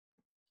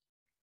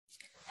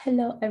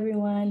Hello,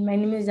 everyone. My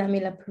name is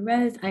Jamila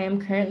Perez. I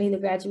am currently the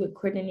graduate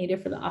coordinator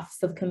for the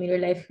Office of Commuter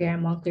Life here at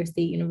Montclair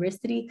State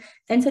University.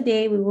 And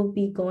today we will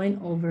be going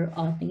over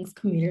all things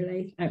commuter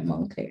life at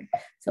Montclair.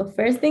 So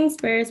first things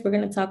first, we're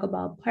going to talk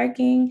about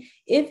parking.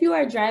 If you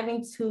are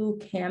driving to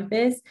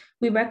campus,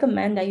 we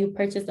recommend that you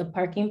purchase a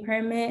parking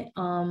permit.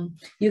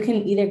 You can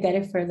either get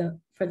it for the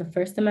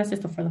first semester,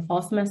 so for the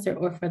fall semester,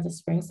 or for the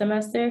spring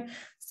semester.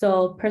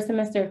 So per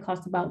semester, it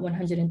costs about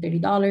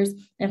 $130.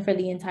 And for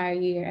the entire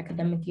year,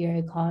 academic year,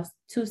 it costs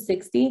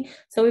 $260.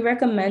 So we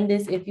recommend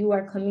this if you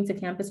are coming to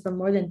campus for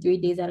more than 3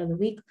 days out of the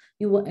week.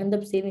 You will end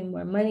up saving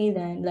more money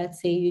than, let's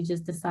say, you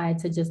just decide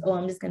to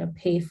I'm just going to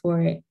pay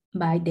for it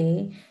by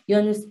day. You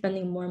end up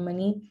spending more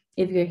money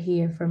if you're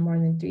here for more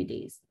than 3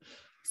 days.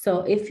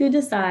 So if you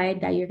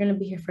decide that you're going to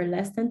be here for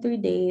less than 3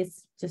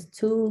 days,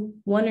 just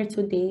 1 or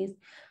 2 days,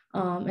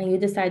 and you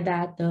decide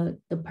that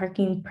the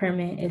parking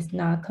permit is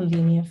not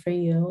convenient for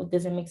you, it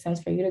doesn't make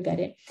sense for you to get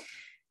it,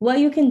 what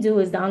you can do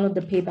is download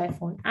the Pay by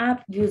Phone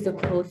app, use the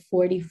code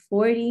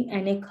 4040,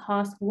 and it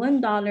costs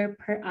 $1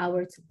 per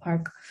hour to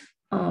park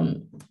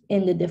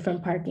in the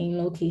different parking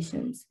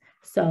locations.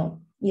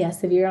 So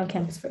yes, if you're on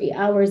campus for 8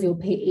 hours, you'll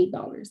pay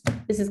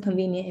 $8. This is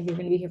convenient if you're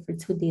going to be here for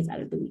 2 days out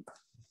of the week.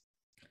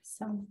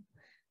 So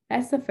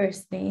that's the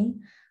first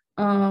thing.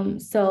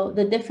 So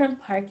the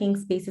different parking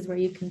spaces where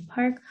you can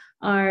park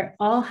are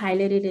all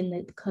highlighted in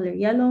the color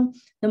yellow.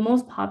 The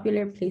most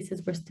popular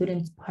places where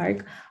students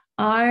park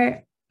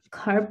are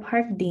Car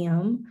Park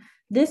DM.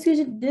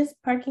 This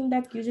parking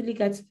deck usually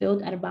gets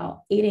filled at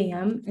about 8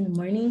 a.m. in the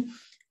morning.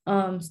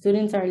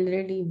 Students are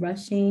literally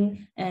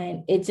rushing,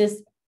 and it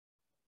just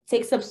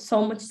takes up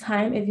so much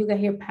time if you get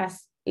here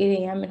past 8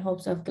 a.m. in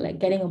hopes of like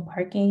getting a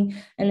parking,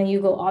 and then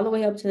you go all the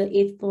way up to the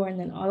 8th floor and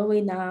then all the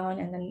way down,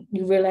 and then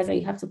you realize that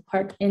you have to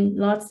park in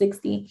lot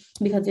 60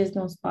 because there's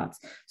no spots.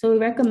 So we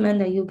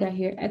recommend that you get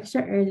here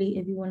extra early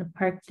if you want to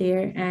park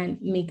there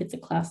and make it to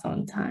class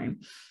on time.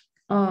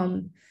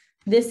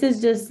 This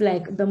is just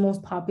like the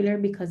most popular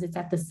because it's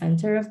at the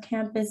center of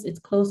campus. It's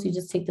close. You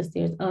just take the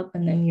stairs up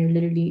and then you're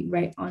literally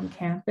right on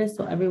campus.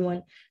 So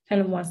everyone kind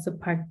of wants to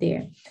park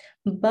there.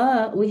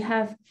 But we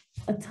have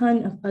a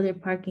ton of other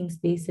parking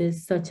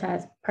spaces, such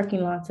as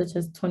parking lots, such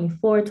as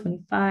 24,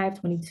 25,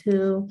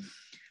 22.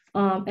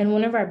 And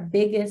one of our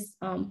biggest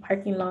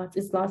parking lots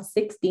is lot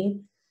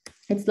 60.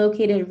 It's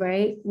located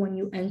right when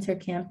you enter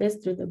campus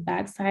through the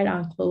backside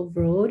on Clove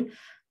Road.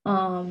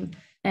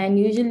 And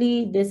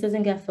usually this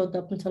doesn't get filled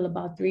up until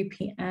about 3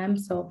 p.m.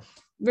 So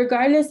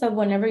regardless of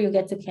whenever you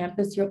get to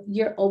campus,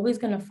 you're always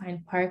going to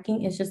find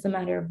parking. It's just a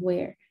matter of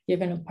where you're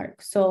going to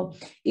park. So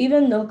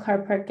even though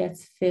car park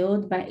gets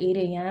filled by 8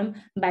 a.m.,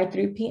 by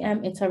 3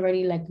 p.m., it's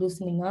already like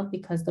loosening up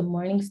because the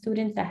morning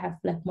students that have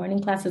like morning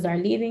classes are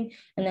leaving,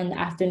 and then the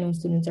afternoon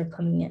students are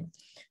coming in.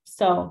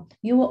 So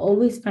you will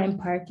always find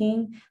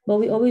parking, but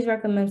we always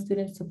recommend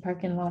students to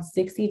park in lot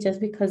 60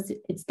 just because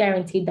it's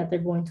guaranteed that they're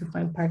going to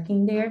find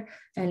parking there,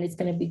 and it's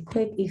going to be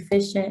quick,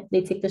 efficient.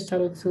 They take the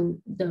shuttle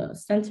to the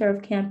center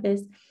of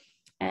campus,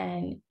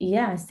 and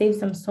yeah, it saves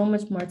them so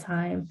much more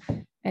time,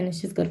 and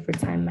it's just good for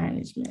time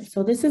management.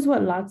 So this is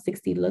what lot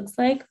 60 looks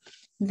like.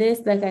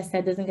 This, like I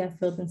said, doesn't get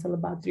filled until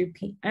about 3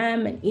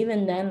 p.m. And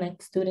even then,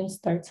 like students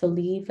start to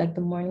leave, like the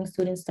morning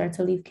students start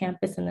to leave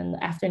campus, and then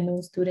the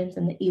afternoon students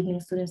and the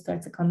evening students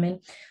start to come in.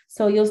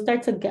 So you'll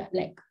start to get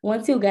like,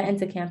 once you get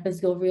into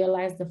campus, you'll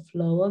realize the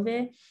flow of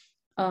it,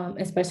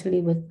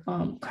 especially with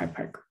car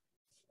park.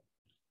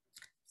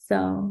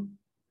 So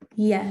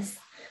yes,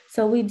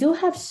 so we do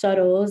have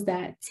shuttles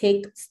that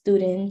take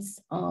students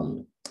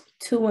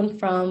to and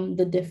from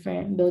the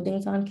different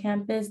buildings on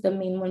campus, the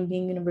main one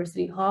being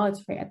University Hall.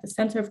 It's right at the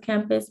center of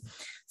campus.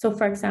 So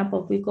for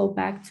example, if we go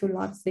back to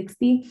lot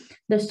 60,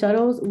 the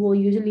shuttles will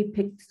usually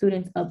pick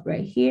students up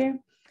right here.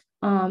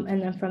 And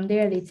then from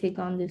there, they take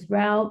on this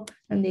route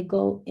and they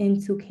go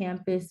into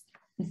campus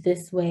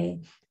this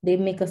way. They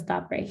make a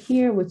stop right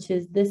here,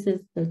 this is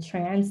the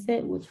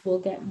transit, which we'll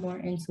get more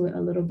into it a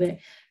little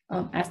bit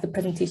as the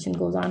presentation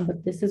goes on,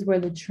 but this is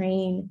where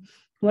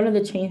one of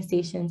the train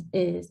stations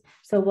is.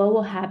 So what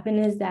will happen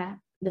is that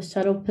the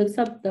shuttle picks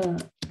up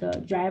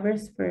the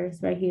drivers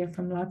first right here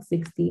from lot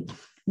 60.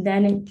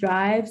 Then it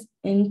drives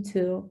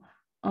into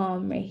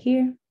right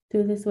here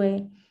through this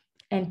way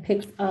and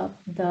picks up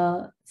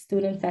the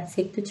students that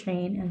take the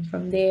train. And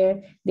from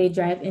there, they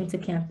drive into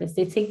campus.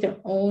 They take their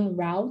own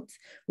route,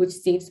 which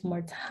saves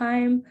more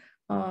time.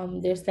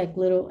 There's like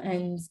little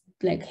ends,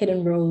 like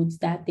hidden roads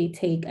that they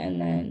take, and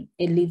then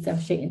it leads them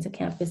straight into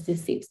campus.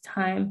 This saves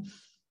time.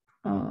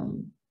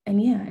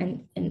 And yeah,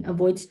 and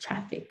avoids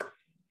traffic.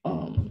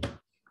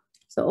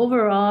 So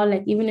overall,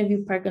 like even if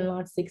you park in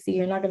lot 60,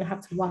 you're not gonna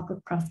have to walk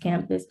across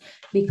campus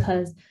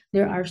because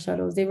there are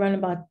shuttles. They run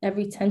about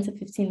every 10 to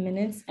 15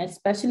 minutes,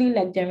 especially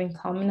like during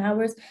common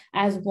hours.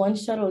 As one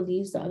shuttle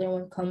leaves, the other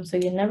one comes. So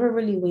you're never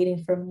really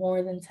waiting for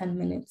more than 10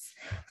 minutes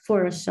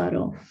for a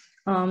shuttle.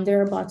 There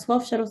are about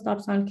 12 shuttle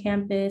stops on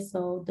campus.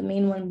 So the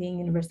main one being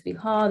University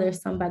Hall,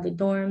 there's some by the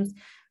dorms.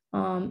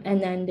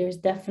 And then there's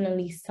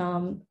definitely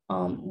some,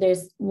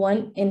 there's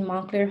one in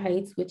Montclair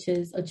Heights, which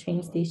is a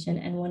train station,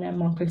 and one at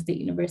Montclair State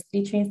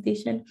University train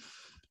station.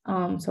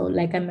 So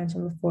like I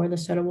mentioned before, the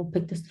shuttle will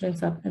pick the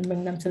students up and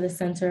bring them to the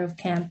center of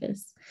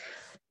campus.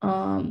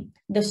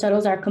 The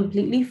shuttles are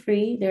completely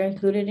free. They're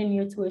included in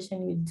your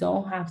tuition. You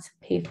don't have to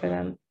pay for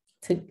them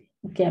to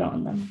get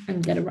on them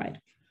and get a ride.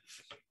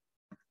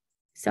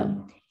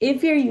 So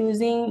if you're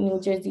using New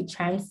Jersey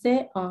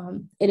Transit,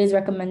 it is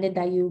recommended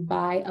that you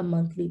buy a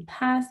monthly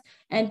pass.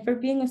 And for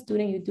being a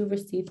student, you do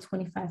receive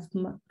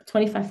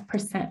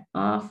 25%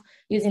 off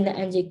using the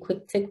NJ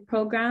Quick Tick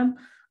program.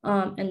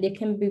 And they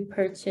can be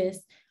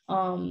purchased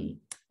on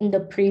the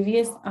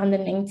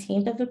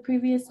 19th of the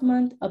previous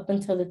month up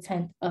until the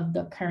 10th of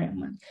the current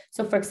month.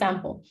 So for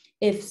example,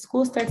 if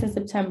school starts in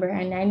September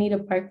and I need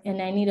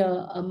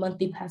a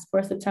monthly pass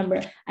for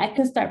September, I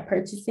can start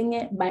purchasing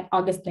it by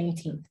August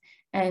 19th.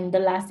 And the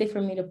last day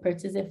for me to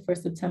purchase it for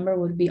September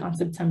would be on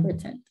September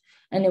 10th.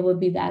 And it would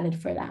be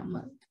valid for that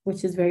month,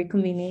 which is very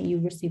convenient. You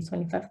receive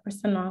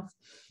 25% off.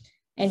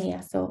 And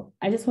yeah, so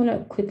I just want to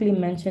quickly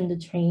mention the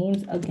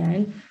trains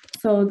again.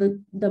 So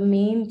the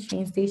main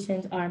train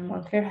stations are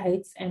Montclair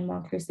Heights and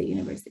Montclair State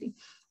University.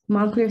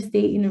 Montclair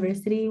State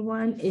University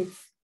one is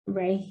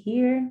right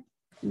here,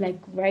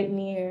 like right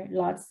near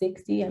lot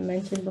 60. I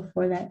mentioned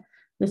before that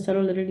the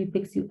shuttle literally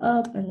picks you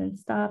up and then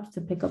stops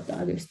to pick up the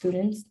other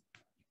students.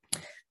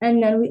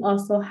 And then we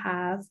also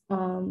have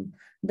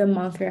the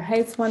Montclair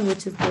Heights one,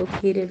 which is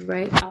located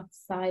right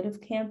outside of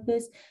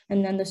campus.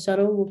 And then the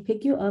shuttle will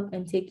pick you up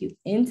and take you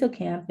into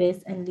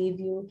campus and leave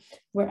you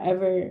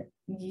wherever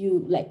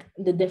you like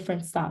the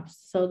different stops.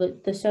 So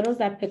the shuttles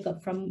that pick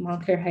up from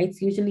Montclair Heights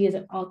usually is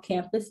an all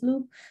campus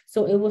loop.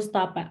 So it will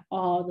stop at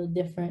all the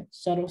different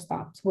shuttle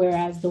stops,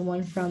 whereas the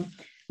one from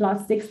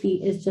lot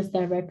 60 is just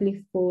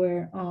directly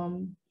for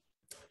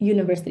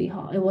University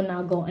Hall. It will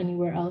not go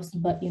anywhere else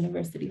but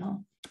University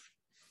Hall.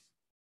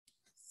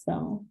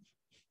 So,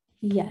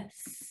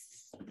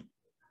 yes.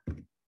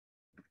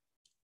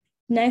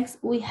 Next,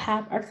 we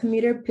have our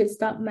commuter pit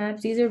stop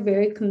maps. These are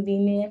very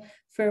convenient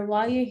for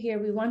while you're here.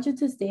 We want you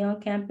to stay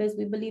on campus.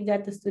 We believe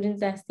that the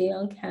students that stay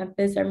on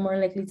campus are more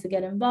likely to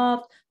get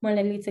involved, more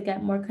likely to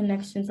get more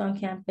connections on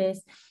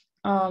campus,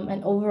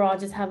 and overall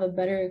just have a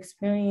better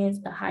experience,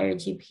 a higher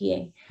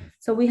GPA.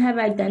 So we have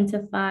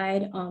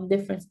identified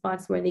different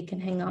spots where they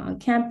can hang out on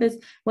campus,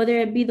 whether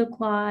it be the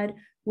quad,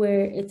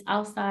 where it's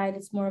outside,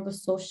 it's more of a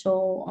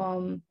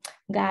social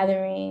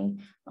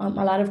gathering. A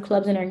lot of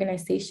clubs and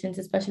organizations,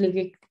 especially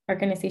Greek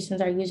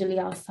organizations, are usually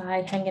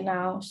outside hanging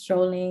out,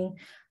 strolling,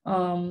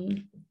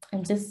 and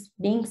just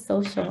being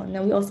social. And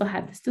then we also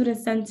have the student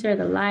center,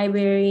 the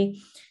library,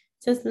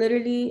 just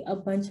literally a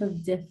bunch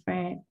of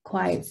different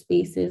quiet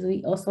spaces.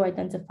 We also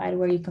identified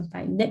where you can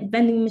find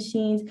vending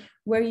machines,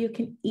 where you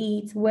can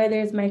eat, where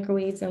there's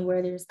microwaves, and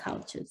where there's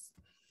couches,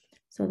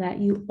 so that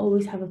you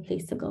always have a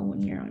place to go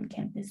when you're on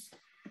campus.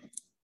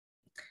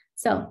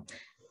 So,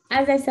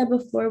 as I said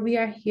before, we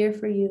are here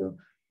for you,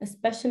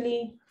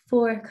 especially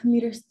for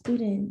commuter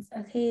students.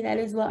 Okay, that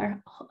is what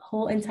our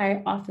whole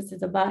entire office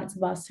is about. It's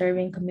about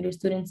serving commuter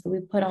students. So we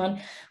put on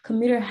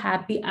commuter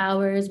happy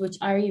hours, which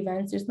are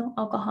events. There's no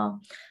alcohol,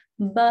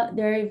 but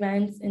they're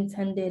events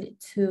intended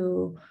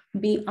to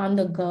be on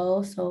the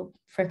go. So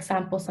for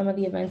example, some of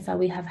the events that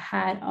we have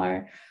had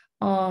are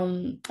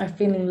our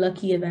Feeling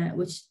Lucky event,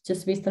 which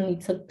just recently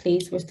took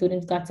place, where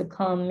students got to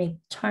come make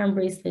charm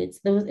bracelets.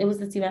 It was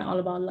this event all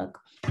about luck.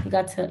 You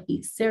got to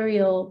eat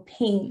cereal,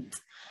 paint,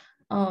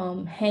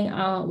 hang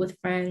out with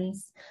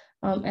friends.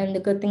 And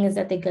the good thing is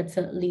that they get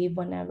to leave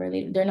whenever.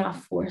 They're not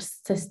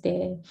forced to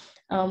stay.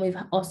 We've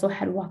also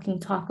had walking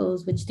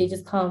tacos, which they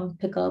just come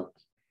pick up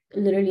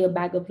literally a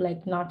bag of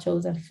like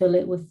nachos and fill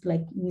it with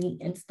like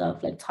meat and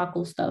stuff, like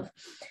taco stuff.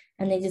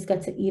 And they just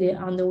get to eat it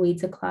on the way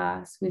to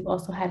class. We've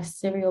also had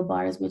cereal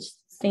bars, which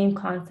same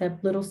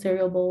concept, little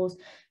cereal bowls,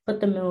 put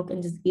the milk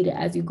and just eat it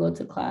as you go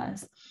to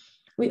class.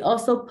 We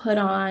also put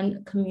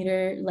on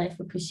Commuter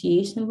Life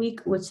Appreciation Week,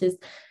 which is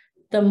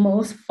the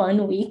most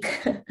fun week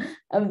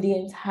of the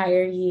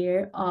entire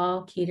year,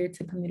 all catered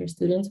to commuter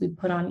students. We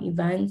put on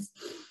events.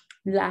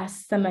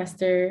 Last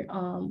semester,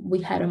 we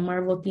had a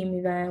Marvel theme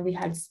event, we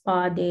had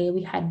spa day,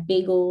 we had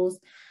bagels,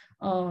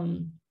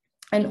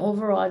 and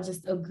overall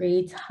just a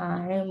great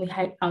time. We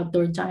had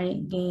outdoor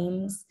giant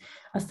games,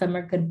 a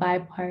summer goodbye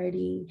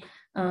party,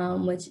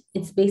 which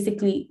it's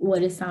basically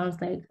what it sounds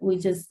like. We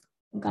just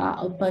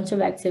got a bunch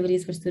of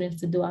activities for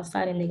students to do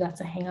outside and they got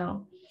to hang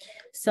out.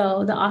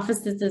 So the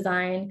office is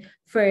designed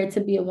for it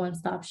to be a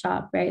one-stop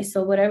shop, right?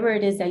 So whatever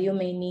it is that you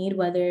may need,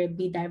 whether it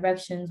be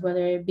directions,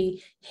 whether it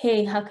be,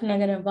 hey, how can I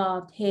get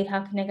involved? Hey,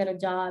 how can I get a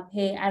job?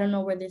 Hey, I don't know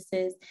where this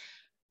is.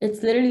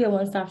 It's literally a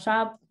one-stop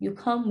shop. You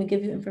come, we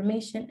give you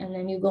information, and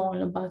then you go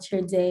on about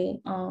your day.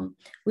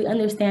 We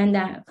understand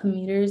that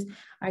commuters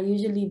are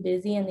usually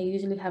busy and they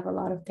usually have a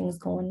lot of things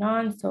going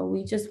on. So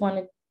we just want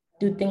to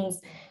do things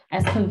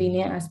as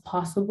convenient as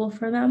possible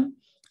for them,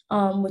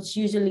 which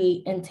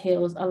usually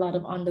entails a lot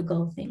of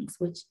on-the-go things,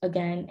 which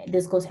again,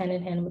 this goes hand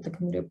in hand with the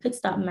commuter pit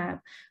stop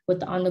map, with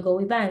the on-the-go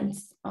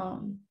events.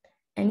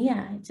 And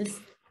yeah, it's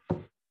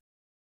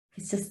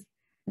just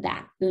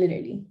that,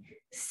 literally.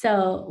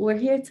 So we're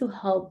here to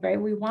help, right?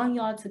 We want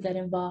y'all to get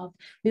involved.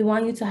 We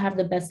want you to have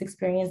the best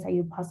experience that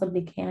you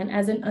possibly can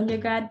as an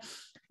undergrad.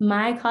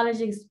 My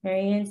college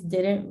experience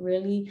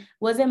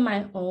wasn't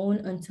my own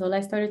until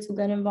I started to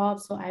get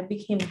involved. So I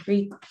became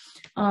Greek.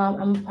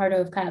 I'm a part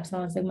of Chi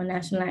Epsilon Sigma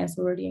National Alliance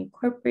Sorority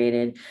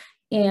Incorporated.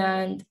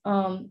 And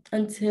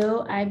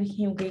until I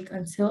became Greek,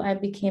 until I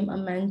became a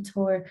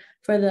mentor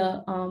for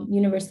the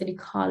University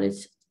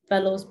College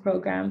Fellows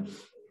Program,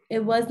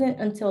 it wasn't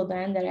until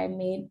then that I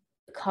made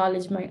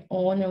college my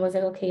own and was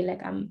like, okay,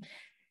 like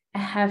I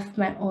have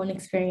my own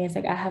experience.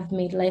 Like I have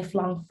made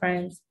lifelong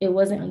friends. It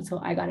wasn't until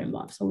I got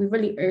involved. So we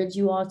really urge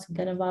you all to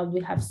get involved.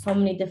 We have so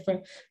many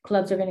different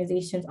clubs,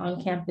 organizations,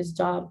 on campus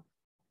job.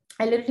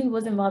 I literally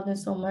was involved in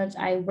so much.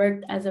 I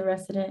worked as a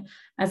resident,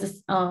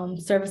 as a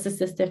service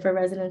assistant for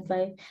Residence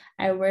Life.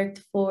 I worked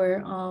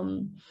for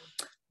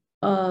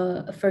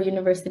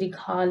University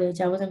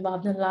College. I was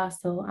involved in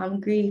LASO. I'm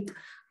Greek.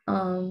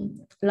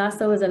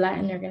 LASO is a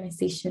Latin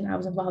organization. I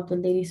was involved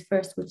with Ladies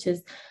First, which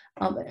is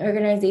an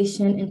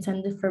organization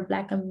intended for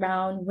Black and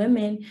Brown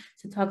women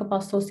to talk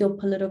about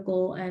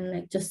socio-political and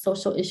like just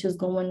social issues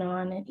going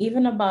on, and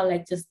even about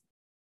like just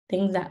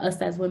things that us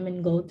as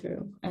women go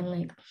through. And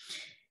like,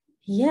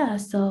 yeah,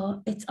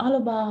 so it's all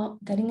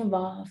about getting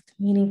involved,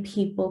 meeting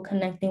people,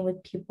 connecting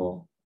with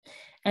people.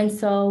 And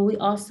so we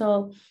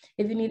also,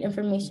 if you need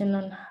information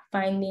on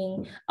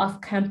finding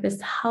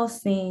off-campus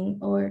housing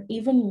or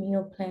even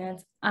meal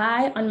plans,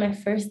 on my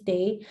first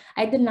day,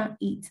 I did not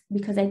eat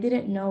because I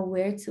didn't know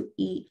where to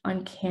eat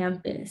on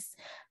campus.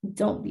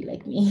 Don't be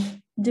like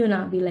me. Do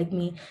not be like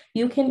me.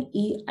 You can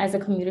eat as a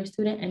commuter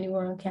student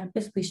anywhere on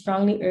campus. We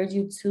strongly urge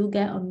you to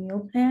get a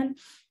meal plan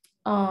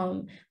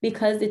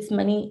because it's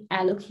money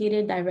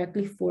allocated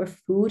directly for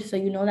food. So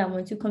you know that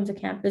once you come to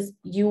campus,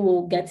 you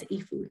will get to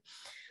eat food.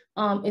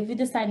 If you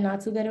decide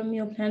not to get a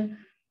meal plan,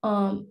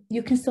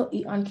 you can still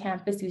eat on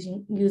campus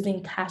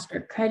using cash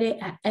or credit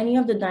at any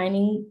of the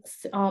dining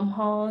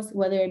halls,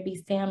 whether it be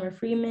Sam or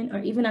Freeman, or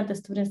even at the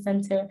Student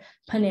Center,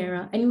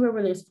 Panera, anywhere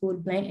where there's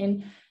food,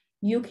 Blanton,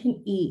 you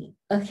can eat,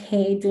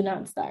 okay? Do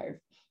not starve.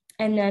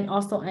 And then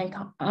also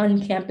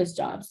on campus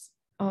jobs,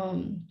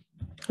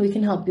 we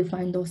can help you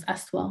find those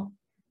as well.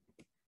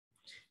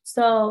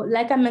 So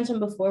like I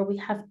mentioned before, we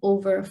have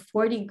over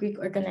 40 Greek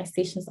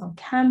organizations on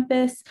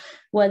campus,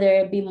 whether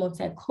it be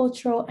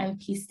multicultural,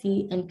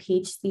 MPC, and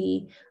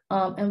PHC.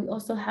 And we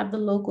also have the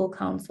local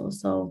council.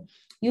 So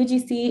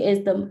UGC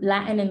is the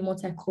Latin and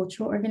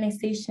multicultural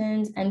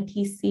organizations.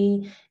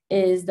 NPC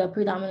is the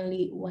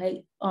predominantly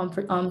white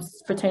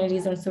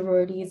fraternities and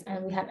sororities.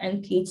 And we have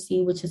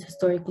NPHC, which is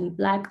historically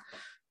Black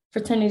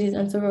fraternities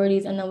and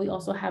sororities, and then we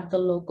also have the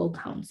local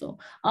council.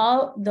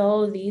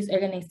 Although these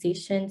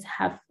organizations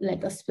have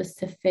like a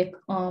specific,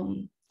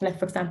 like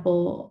for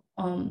example,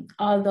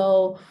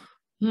 although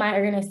my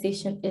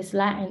organization is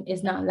Latin,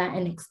 is not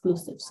Latin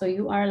exclusive. So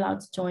you are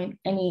allowed to join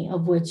any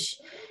of which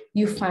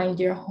you find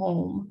your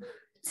home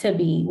to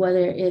be,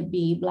 whether it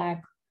be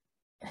Black,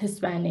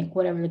 Hispanic,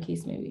 whatever the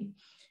case may be.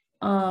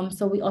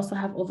 So we also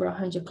have over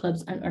 100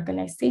 clubs and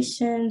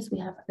organizations. We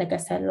have, like I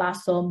said,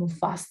 LASO,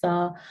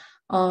 Mufasa,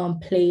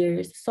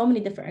 players, so many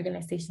different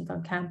organizations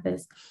on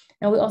campus.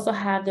 And we also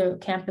have the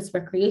campus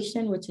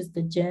recreation, which is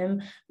the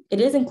gym. It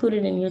is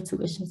included in your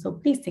tuition, so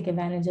please take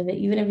advantage of it,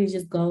 even if you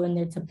just go in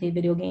there to play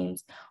video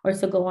games or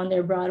to go on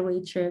their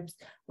Broadway trips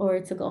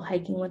or to go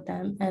hiking with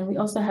them. And we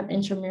also have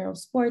intramural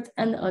sports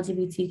and the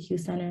LGBTQ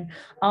Center,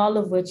 all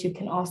of which you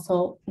can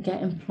also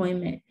get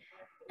employment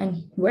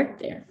and work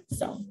there.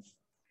 So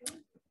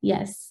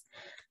yes.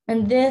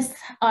 And this,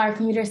 our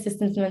Commuter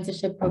Assistance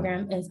Mentorship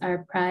Program, is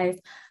our prized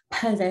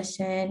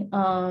possession.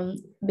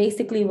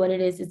 Basically what it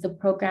is a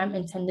program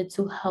intended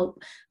to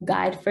help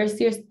guide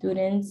first-year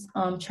students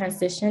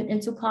transition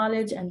into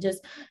college and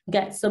just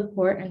get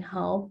support and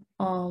help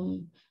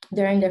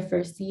during their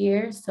first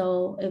year.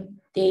 So if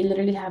they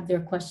literally have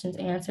their questions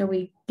answered,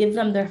 we give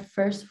them their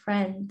first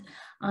friend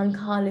on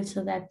college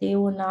so that they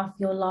will not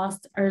feel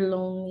lost or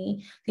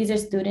lonely. These are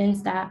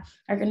students that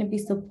are going to be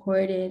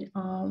supported,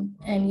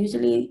 and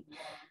usually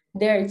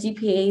their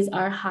GPAs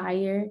are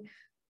higher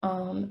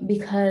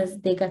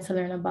because they get to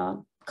learn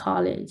about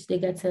college, they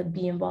get to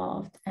be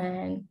involved,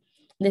 and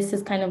this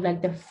is kind of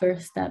like the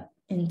first step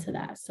into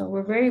that. So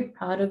we're very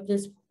proud of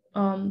this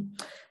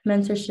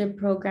mentorship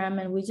program,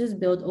 and we just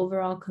build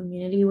overall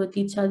community with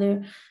each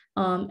other,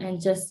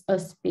 and just a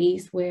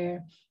space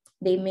where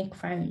they make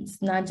friends,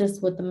 not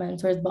just with the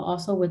mentors, but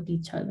also with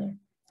each other.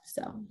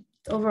 So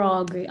it's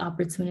overall a great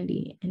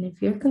opportunity. And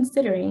if you're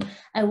considering,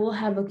 I will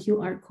have a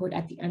QR code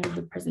at the end of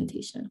the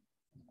presentation.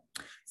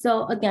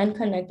 So again,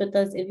 connect with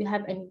us if you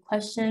have any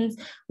questions.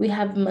 We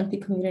have monthly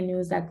commuter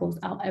news that goes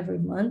out every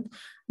month,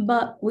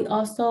 but we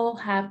also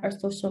have our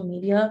social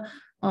media,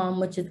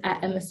 which is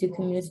at MSU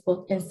Commuters,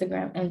 both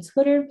Instagram and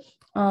Twitter.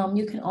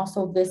 You can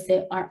also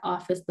visit our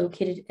office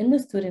located in the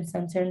Student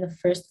Center in the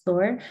first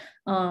floor,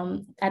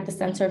 at the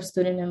Center of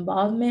Student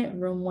Involvement,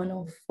 room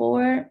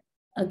 104.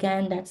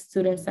 Again, that's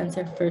Student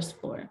Center, first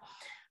floor.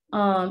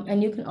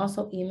 And you can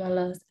also email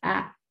us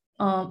at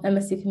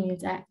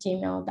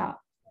msccommutes@gmail.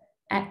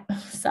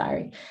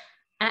 Sorry,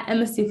 at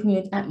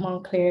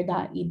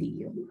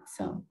msccommutes@montclair.edu.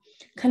 So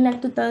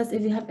connect with us.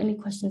 If you have any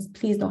questions,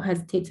 please don't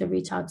hesitate to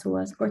reach out to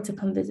us or to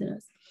come visit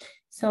us.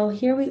 So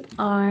here we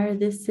are.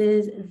 This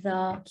is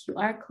the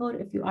QR code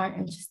if you are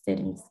interested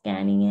in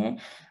scanning it.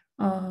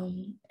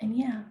 And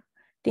yeah,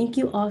 thank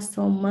you all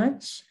so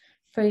much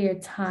for your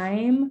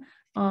time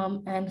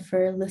and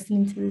for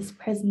listening to this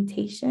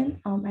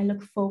presentation. I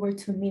look forward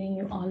to meeting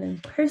you all in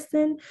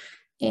person,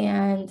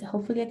 and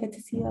hopefully I get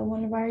to see you at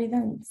one of our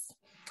events.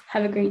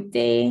 Have a great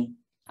day.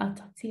 I'll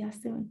talk to you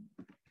soon.